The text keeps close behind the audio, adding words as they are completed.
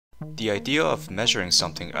The idea of measuring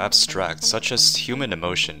something abstract such as human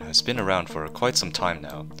emotion has been around for quite some time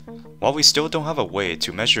now. While we still don't have a way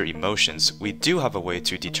to measure emotions, we do have a way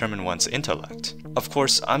to determine one's intellect. Of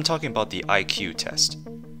course, I'm talking about the IQ test.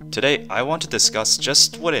 Today, I want to discuss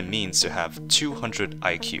just what it means to have 200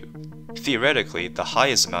 IQ. Theoretically, the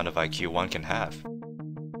highest amount of IQ one can have.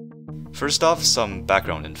 First off, some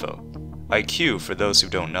background info. IQ, for those who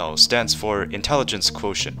don't know, stands for Intelligence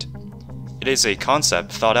Quotient. It is a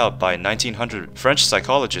concept thought out by 1900 French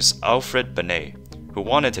psychologist Alfred Binet, who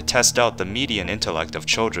wanted to test out the median intellect of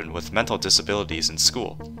children with mental disabilities in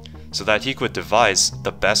school, so that he could devise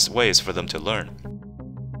the best ways for them to learn.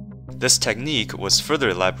 This technique was further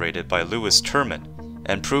elaborated by Lewis Terman,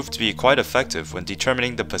 and proved to be quite effective when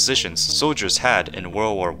determining the positions soldiers had in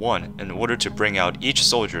World War I in order to bring out each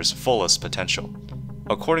soldier's fullest potential.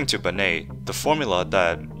 According to Binet, the formula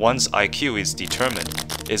that one's IQ is determined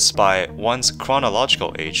is by one's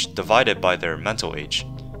chronological age divided by their mental age,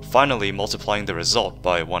 finally multiplying the result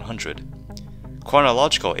by 100.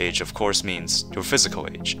 Chronological age, of course, means your physical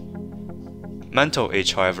age. Mental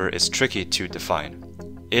age, however, is tricky to define.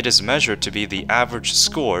 It is measured to be the average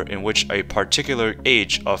score in which a particular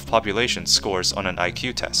age of population scores on an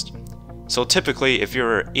IQ test. So typically, if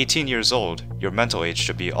you're 18 years old, your mental age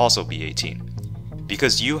should also be 18,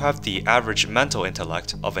 because you have the average mental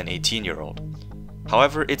intellect of an 18-year-old.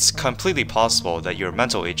 However, it's completely possible that your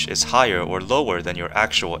mental age is higher or lower than your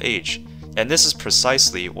actual age, and this is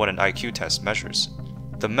precisely what an IQ test measures.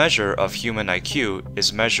 The measure of human IQ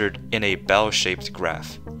is measured in a bell-shaped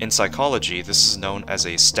graph. In psychology, this is known as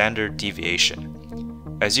a standard deviation.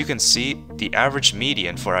 As you can see, the average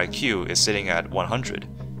median for IQ is sitting at 100,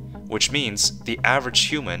 which means the average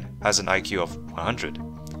human has an IQ of 100.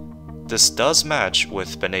 This does match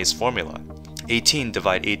with Binet's formula. 18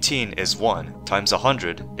 divided 18 is 1, times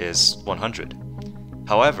 100 is 100.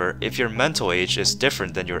 However, if your mental age is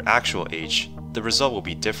different than your actual age, the result will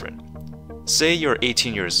be different. Say you're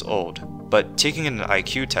 18 years old, but taking an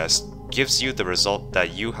IQ test gives you the result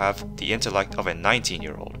that you have the intellect of a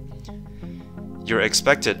 19-year-old. Your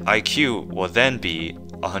expected IQ will then be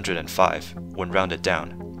 105 when rounded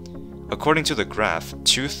down. According to the graph,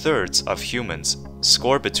 2/3 of humans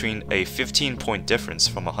score between a 15-point difference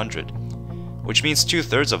from 100, which means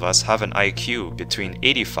 2/3 of us have an IQ between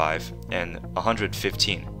 85 and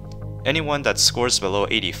 115. Anyone that scores below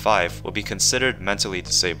 85 will be considered mentally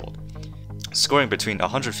disabled. Scoring between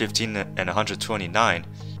 115 and 129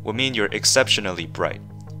 will mean you're exceptionally bright.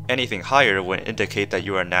 Anything higher would indicate that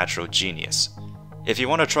you are a natural genius. If you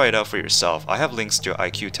want to try it out for yourself, I have links to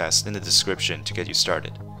IQ tests in the description to get you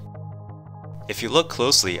started. If you look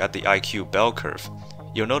closely at the IQ bell curve,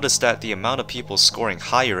 you'll notice that the amount of people scoring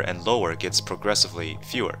higher and lower gets progressively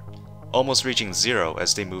fewer, almost reaching zero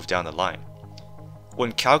as they move down the line.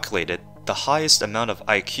 When calculated, the highest amount of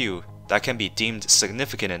IQ that can be deemed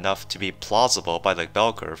significant enough to be plausible by the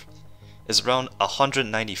bell curve is around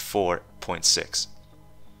 194.6,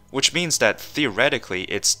 which means that theoretically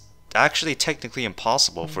it's actually technically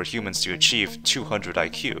impossible for humans to achieve 200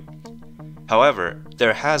 IQ. However,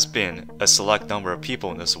 there has been a select number of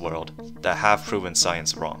people in this world that have proven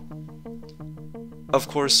science wrong. Of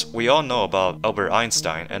course, we all know about Albert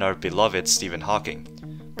Einstein and our beloved Stephen Hawking,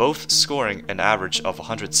 both scoring an average of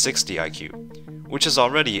 160 IQ, which is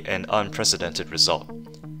already an unprecedented result.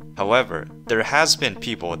 However, there has been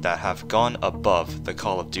people that have gone above the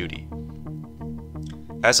call of duty.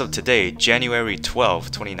 As of today, January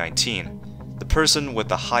 12, 2019, the person with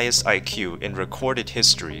the highest IQ in recorded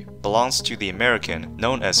history belongs to the American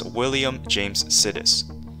known as William James Sidis,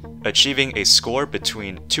 achieving a score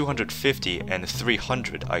between 250 and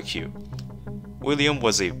 300 IQ. William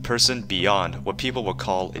was a person beyond what people would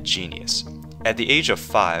call a genius. At the age of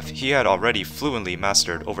 5, he had already fluently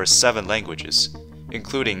mastered over 7 languages,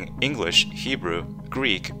 including English, Hebrew,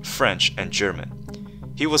 Greek, French, and German.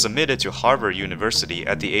 He was admitted to Harvard University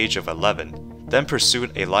at the age of 11, then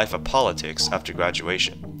pursued a life of politics after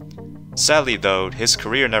graduation. Sadly though, his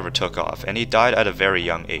career never took off and he died at a very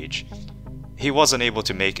young age. He wasn't able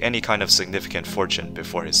to make any kind of significant fortune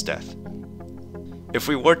before his death. If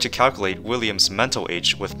we were to calculate William's mental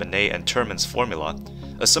age with Binet and Terman's formula,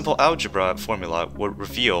 a simple algebra formula would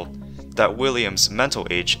reveal that William's mental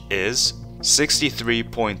age is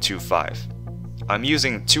 63.25. I'm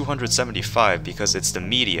using 275 because it's the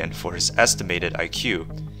median for his estimated IQ,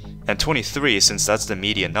 and 23 since that's the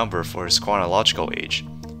median number for his chronological age.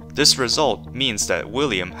 This result means that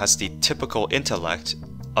William has the typical intellect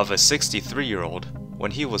of a 63-year-old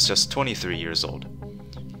when he was just 23 years old.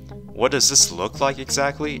 What does this look like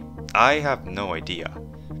exactly? I have no idea.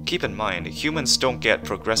 Keep in mind, humans don't get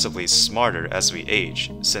progressively smarter as we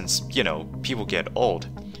age, since, people get old,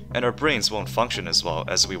 and our brains won't function as well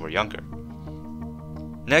as we were younger.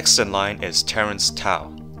 Next in line is Terence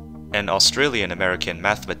Tao, an Australian-American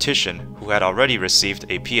mathematician who had already received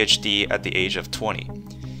a PhD at the age of 20.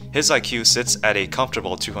 His IQ sits at a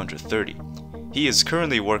comfortable 230. He is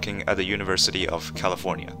currently working at the University of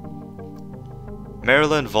California.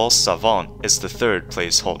 Marilyn Vos Savant is the third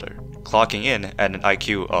place holder, clocking in at an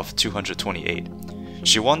IQ of 228.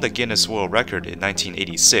 She won the Guinness World Record in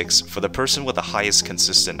 1986 for the person with the highest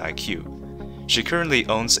consistent IQ. She currently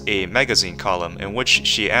owns a magazine column in which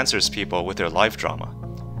she answers people with their life drama.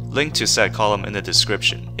 Link to said column in the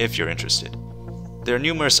description if you're interested. There are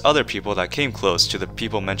numerous other people that came close to the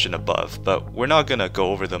people mentioned above, but we're not gonna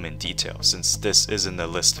go over them in detail since this isn't a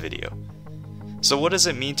list video. So what does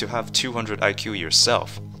it mean to have 200 IQ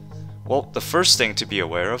yourself? Well, the first thing to be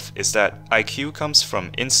aware of is that IQ comes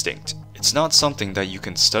from instinct. It's not something that you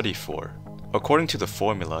can study for. According to the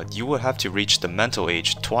formula, you would have to reach the mental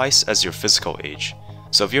age twice as your physical age.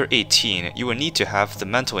 So if you're 18, you would need to have the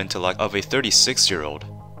mental intellect of a 36-year-old.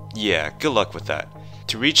 Yeah, good luck with that.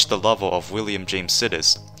 To reach the level of William James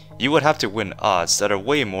Sidis, you would have to win odds that are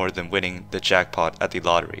way more than winning the jackpot at the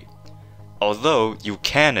lottery. Although, you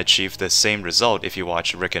can achieve the same result if you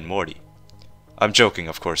watch Rick and Morty. I'm joking,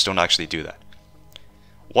 of course, don't actually do that.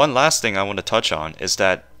 One last thing I want to touch on is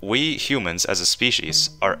that we humans as a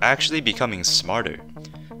species are actually becoming smarter.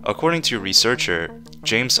 According to researcher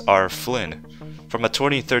James R. Flynn, from a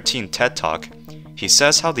 2013 TED Talk, he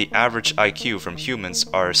says how the average IQ from humans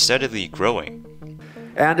are steadily growing.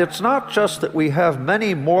 And it's not just that we have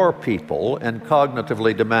many more people in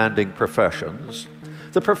cognitively demanding professions.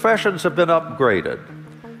 The professions have been upgraded.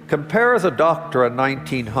 Compare the doctor in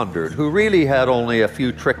 1900, who really had only a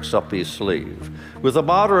few tricks up his sleeve, with a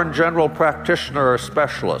modern general practitioner or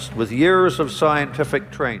specialist with years of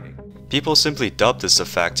scientific training. People simply dub this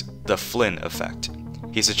effect the Flynn effect.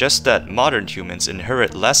 He suggests that modern humans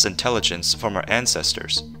inherit less intelligence from our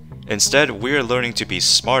ancestors. Instead, we're learning to be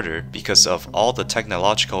smarter because of all the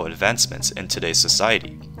technological advancements in today's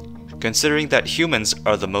society. Considering that humans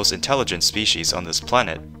are the most intelligent species on this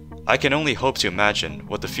planet, I can only hope to imagine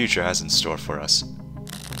what the future has in store for us.